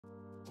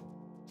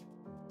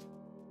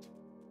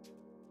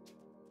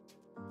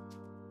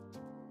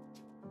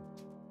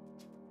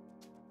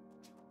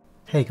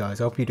Hey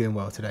guys, I hope you're doing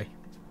well today.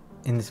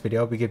 In this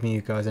video I'll be giving you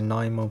guys a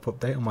 9-month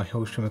update on my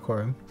Hillstream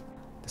Aquarium.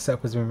 The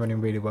setup has been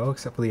running really well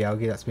except for the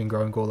algae that's been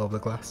growing all over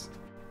the glass.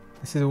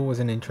 This is always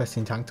an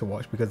interesting tank to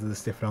watch because of the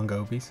Stiphodon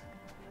Gobies.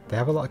 They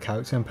have a lot of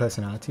character and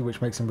personality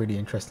which makes them really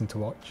interesting to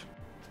watch.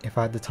 If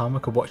I had the time I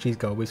could watch these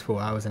gobies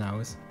for hours and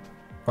hours.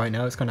 Right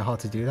now it's kind of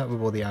hard to do that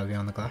with all the algae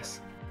on the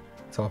glass.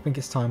 So I think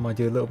it's time I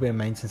do a little bit of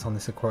maintenance on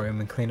this aquarium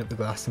and clean up the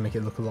glass to make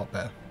it look a lot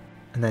better.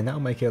 And then that'll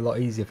make it a lot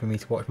easier for me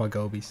to watch my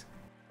gobies.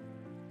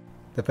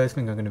 The first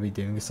thing I'm going to be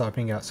doing is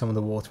siphoning out some of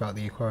the water out of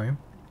the aquarium.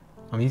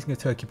 I'm using a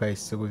turkey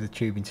baster with a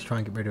tubing to try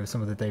and get rid of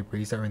some of the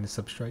debris that are in the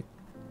substrate.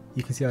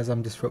 You can see as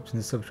I'm disrupting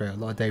the substrate, a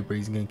lot of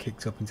debris is getting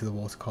kicked up into the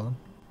water column.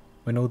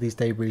 When all these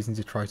debris and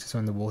detritus are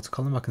in the water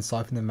column, I can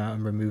siphon them out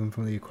and remove them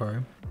from the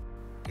aquarium.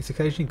 It's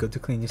occasionally good to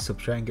clean your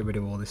substrate and get rid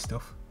of all this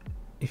stuff.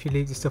 If you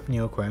leave this stuff in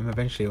your aquarium,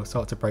 eventually it will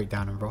start to break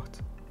down and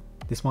rot.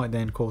 This might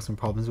then cause some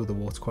problems with the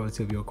water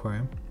quality of your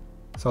aquarium.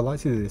 So I like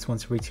to do this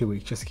once every 2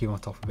 weeks just to keep on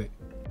top of it.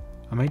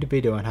 I made a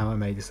video on how I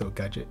made this little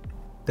gadget.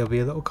 There'll be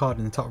a little card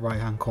in the top right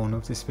hand corner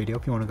of this video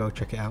if you want to go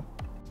check it out.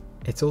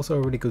 It's also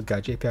a really good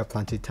gadget if you have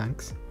planted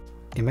tanks.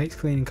 It makes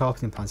cleaning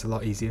carpeting plants a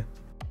lot easier.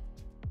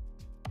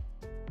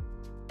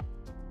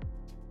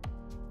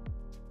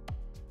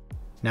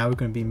 Now we're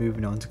going to be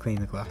moving on to clean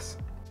the glass.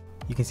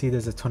 You can see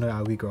there's a ton of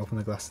algae growth on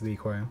the glass of the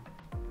aquarium.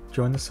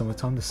 During the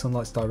summertime the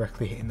sunlight's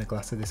directly hitting the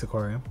glass of this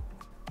aquarium.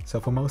 So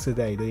for most of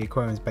the day the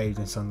aquarium is bathed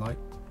in sunlight.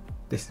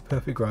 This is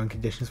perfect growing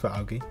conditions for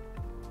algae.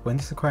 When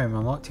this aquarium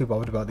I'm not too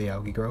bothered about the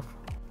algae growth.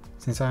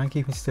 Since I am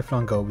keeping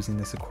Stiphodon Gobies in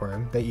this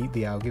aquarium, they eat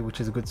the algae which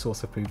is a good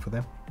source of food for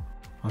them.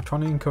 I'm trying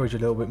to encourage a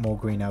little bit more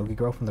green algae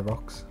growth on the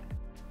rocks.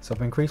 So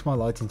I've increased my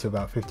lighting to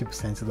about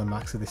 50% of the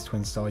max of this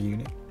twin star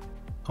unit.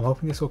 I'm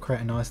hoping this will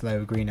create a nice layer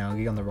of green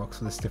algae on the rocks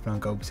for the Stiphodon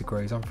Gobies to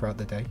graze on throughout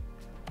the day.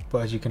 But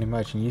as you can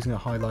imagine, using a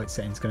high light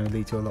setting is going to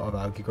lead to a lot of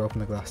algae growth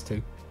on the glass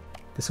too.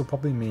 This will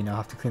probably mean I'll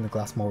have to clean the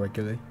glass more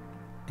regularly.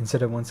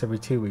 Instead of once every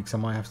 2 weeks I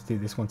might have to do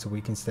this once a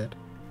week instead.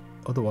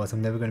 Otherwise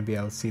I'm never going to be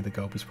able to see the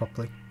gobies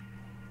properly.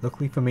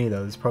 Luckily for me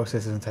though, this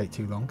process doesn't take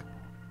too long.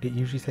 It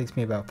usually takes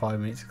me about 5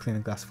 minutes to clean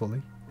the glass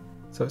fully.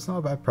 So it's not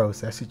a bad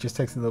process, it just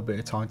takes a little bit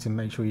of time to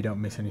make sure you don't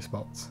miss any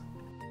spots.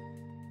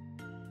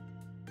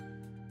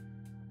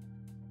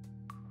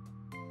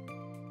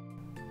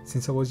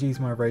 Since I was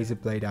using my razor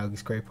blade algae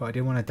scraper, I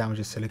didn't want to damage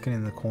the silicone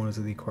in the corners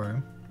of the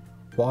aquarium.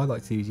 What I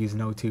like to do is use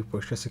an old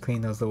toothbrush just to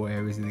clean those little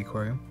areas of the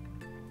aquarium.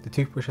 The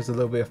toothbrush has a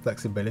little bit of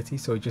flexibility,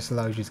 so it just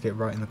allows you to get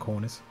right in the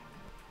corners.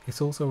 It's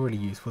also really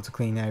useful to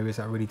clean areas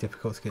that are really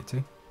difficult to get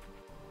to.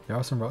 There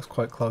are some rocks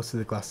quite close to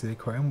the glass of the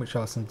aquarium which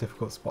are some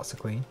difficult spots to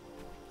clean.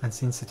 And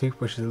since the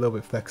toothbrush is a little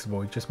bit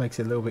flexible, it just makes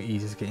it a little bit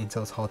easier to get into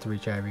those hard to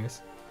reach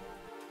areas.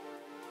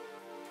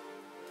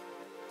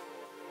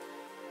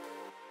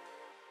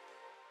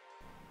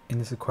 In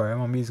this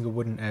aquarium I'm using a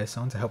wooden air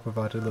stone to help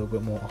provide a little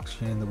bit more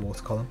oxygen in the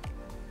water column.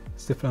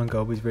 Stiphodon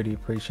Gobies really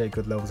appreciate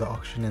good levels of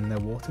oxygen in their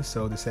water,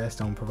 so this air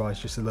stone provides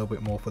just a little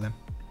bit more for them.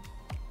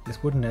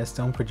 This wooden air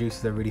stone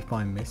produces a really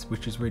fine mist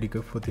which is really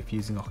good for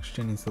diffusing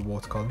oxygen into the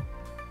water column.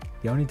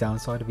 The only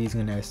downside of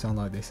using an air stone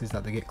like this is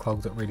that they get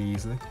clogged up really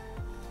easily.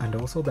 And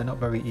also they're not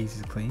very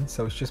easy to clean,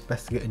 so it's just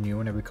best to get a new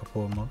one every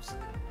couple of months.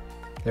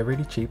 They're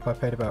really cheap, I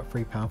paid about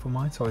 £3 for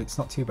mine, so it's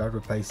not too bad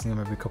replacing them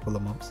every couple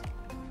of months.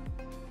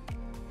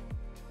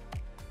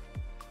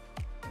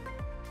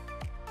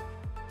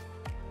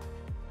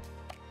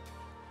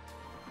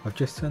 I've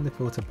just turned the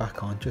filter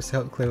back on just to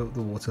help clear up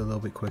the water a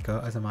little bit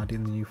quicker as I'm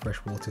adding the new fresh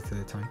water to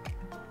the tank.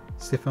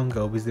 Stiphodon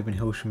Gobies live in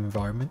Hillstream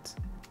environments,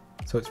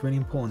 so it's really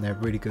important they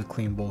have really good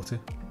clean water.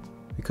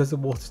 Because the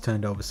water's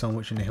turned over so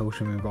much in the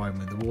Hillstream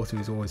environment, the water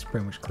is always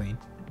pretty much clean.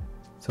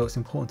 So it's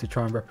important to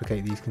try and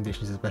replicate these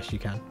conditions as best you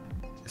can,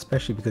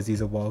 especially because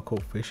these are wild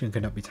caught fish and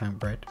cannot be tank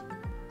bred.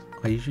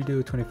 I usually do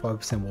a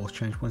 25% water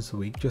change once a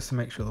week just to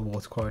make sure the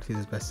water quality is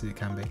as best as it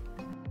can be.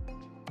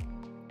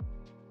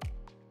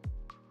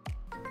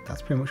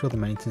 That's pretty much all the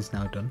maintenance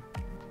now done.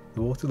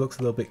 The water looks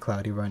a little bit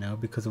cloudy right now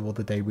because of all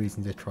the debris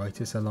and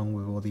detritus along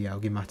with all the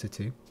algae matter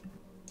too.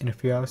 In a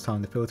few hours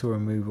time the filter will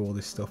remove all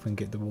this stuff and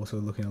get the water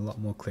looking a lot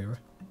more clearer.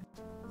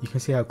 You can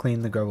see how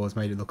clean the gravel has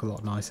made it look a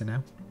lot nicer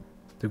now.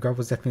 The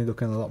gravel is definitely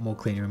looking a lot more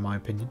cleaner in my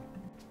opinion.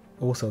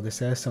 Also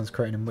this air stone's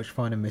creating a much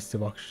finer mist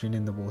of oxygen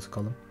in the water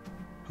column.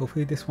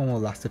 Hopefully this one will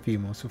last a few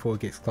months before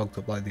it gets clogged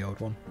up like the old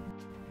one.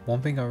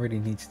 One thing I really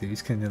need to do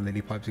is clean the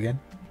lily pipes again.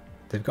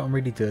 They've gotten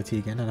really dirty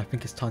again and I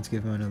think it's time to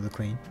give them another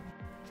clean.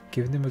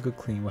 Giving them a good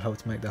clean will help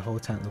to make the whole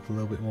tank look a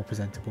little bit more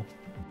presentable.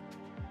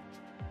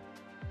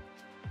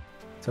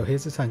 So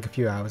here's the tank a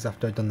few hours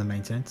after I've done the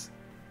maintenance.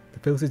 The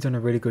filter's done a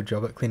really good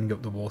job at cleaning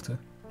up the water.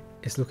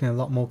 It's looking a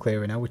lot more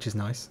clearer now, which is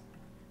nice.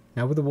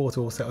 Now with the water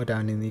all settled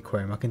down in the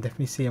aquarium I can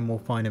definitely see a more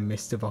finer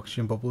mist of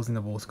oxygen bubbles in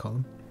the water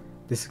column.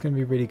 This is going to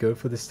be really good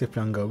for the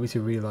Stiphodon Gobies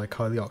who really like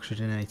highly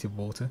oxygenated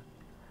water.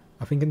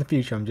 I think in the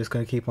future I'm just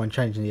going to keep on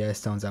changing the air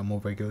stones out more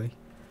regularly.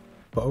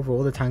 But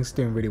overall the tank's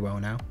doing really well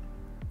now.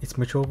 It's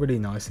matured really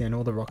nicely and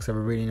all the rocks have a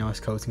really nice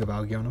coating of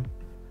algae on them.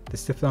 The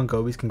Stiphodon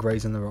Gobies can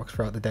graze on the rocks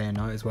throughout the day and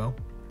night as well.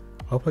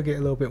 hope I get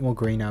a little bit more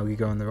green algae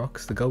growing on the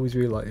rocks. The gobies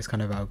really like this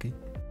kind of algae.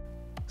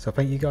 So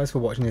thank you guys for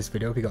watching this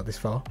video if you got this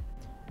far.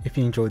 If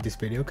you enjoyed this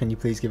video, can you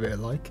please give it a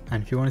like,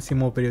 and if you want to see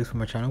more videos from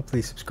my channel,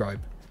 please subscribe.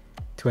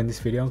 To end this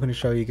video, I'm going to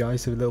show you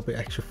guys a little bit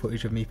extra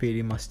footage of me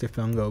feeding my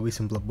Stiphodon Gobies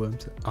some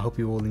bloodworms. I hope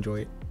you all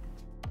enjoy it.